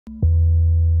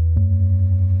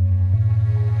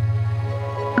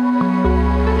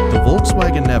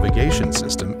Volkswagen navigation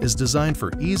system is designed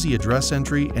for easy address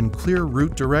entry and clear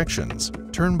route directions,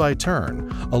 turn by turn,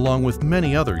 along with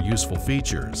many other useful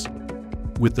features.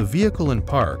 With the vehicle in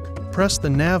park, press the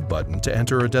nav button to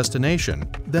enter a destination,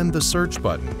 then the search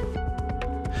button.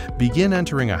 Begin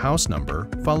entering a house number,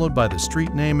 followed by the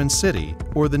street name and city,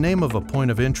 or the name of a point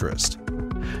of interest.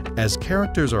 As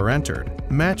characters are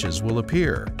entered, matches will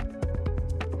appear.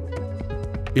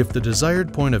 If the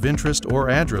desired point of interest or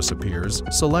address appears,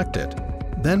 select it.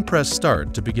 Then press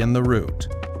Start to begin the route.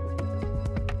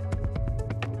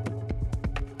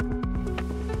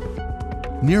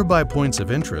 Nearby points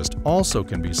of interest also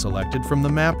can be selected from the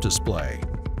map display.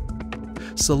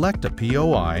 Select a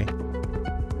POI,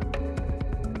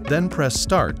 then press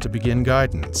Start to begin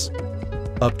guidance.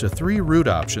 Up to 3 route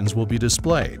options will be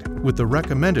displayed, with the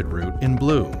recommended route in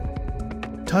blue.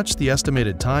 Touch the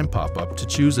estimated time pop-up to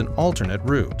choose an alternate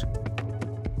route.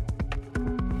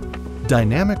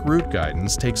 Dynamic route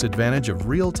guidance takes advantage of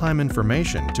real-time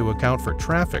information to account for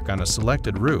traffic on a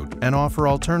selected route and offer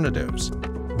alternatives.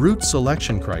 Route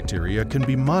selection criteria can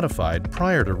be modified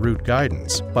prior to route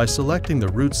guidance by selecting the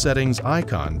route settings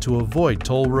icon to avoid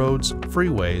toll roads,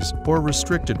 freeways, or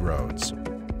restricted roads.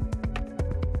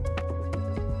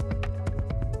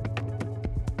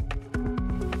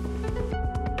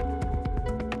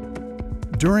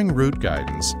 During route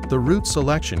guidance, the route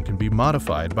selection can be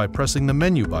modified by pressing the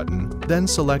menu button, then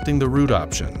selecting the route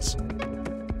options.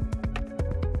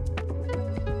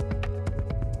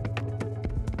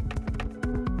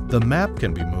 The map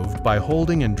can be moved by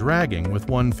holding and dragging with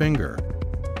one finger.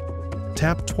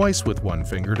 Tap twice with one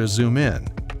finger to zoom in.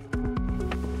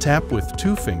 Tap with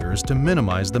 2 fingers to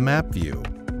minimize the map view.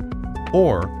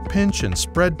 Or pinch and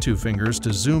spread 2 fingers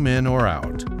to zoom in or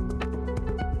out.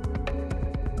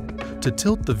 To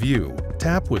tilt the view,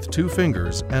 tap with 2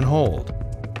 fingers and hold.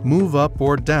 Move up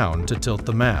or down to tilt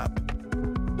the map.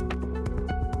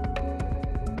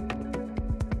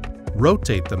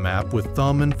 Rotate the map with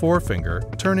thumb and forefinger,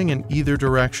 turning in either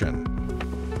direction.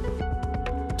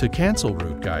 To cancel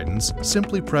route guidance,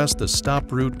 simply press the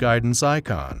Stop Route Guidance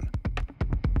icon.